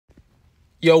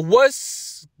Yo,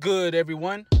 what's good,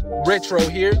 everyone? Retro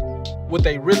here with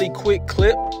a really quick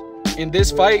clip. In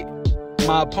this fight,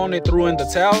 my opponent threw in the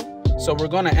towel, so we're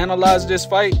going to analyze this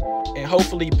fight and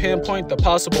hopefully pinpoint the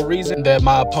possible reason that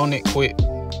my opponent quit.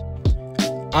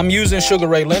 I'm using Sugar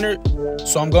Ray Leonard,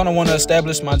 so I'm going to want to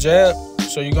establish my jab,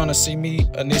 so you're going to see me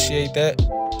initiate that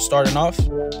starting off.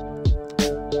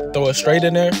 Throw it straight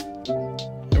in there.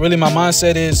 And really, my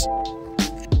mindset is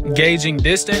gauging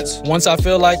distance. Once I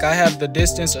feel like I have the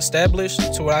distance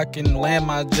established to where I can land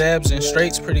my jabs and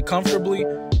straights pretty comfortably,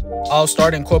 I'll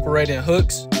start incorporating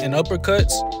hooks and uppercuts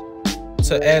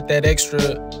to add that extra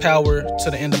power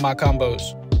to the end of my combos.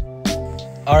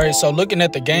 All right, so looking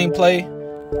at the gameplay,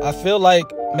 I feel like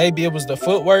maybe it was the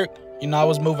footwork. You know, I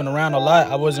was moving around a lot.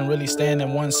 I wasn't really staying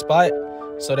in one spot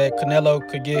so that Canelo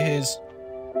could get his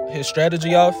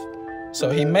strategy off.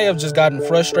 So he may have just gotten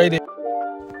frustrated.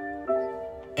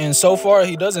 And so far,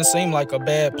 he doesn't seem like a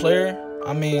bad player.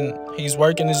 I mean, he's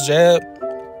working his jab,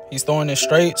 he's throwing his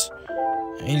straights,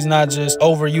 and he's not just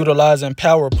overutilizing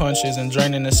power punches and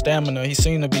draining his stamina. He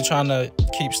seemed to be trying to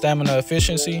keep stamina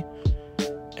efficiency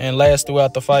and last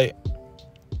throughout the fight.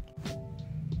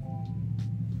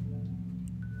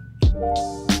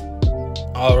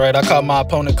 All right, I caught my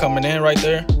opponent coming in right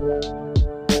there.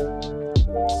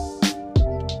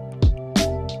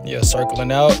 Yeah,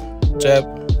 circling out, jab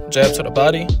to the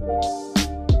body.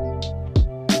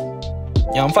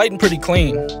 Yeah, I'm fighting pretty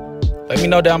clean. Let me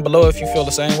know down below if you feel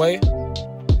the same way.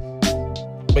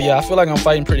 But yeah, I feel like I'm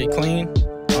fighting pretty clean.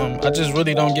 I just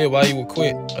really don't get why he would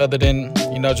quit, other than,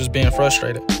 you know, just being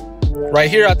frustrated. Right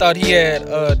here, I thought he had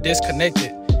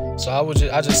disconnected, so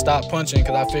I just stopped punching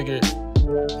because I figured,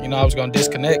 you know, I was gonna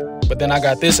disconnect. But then I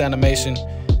got this animation.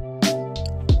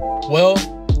 Well,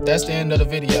 that's the end of the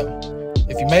video.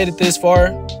 If you made it this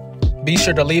far, be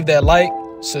sure to leave that like,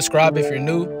 subscribe if you're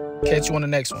new. Catch you on the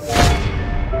next one.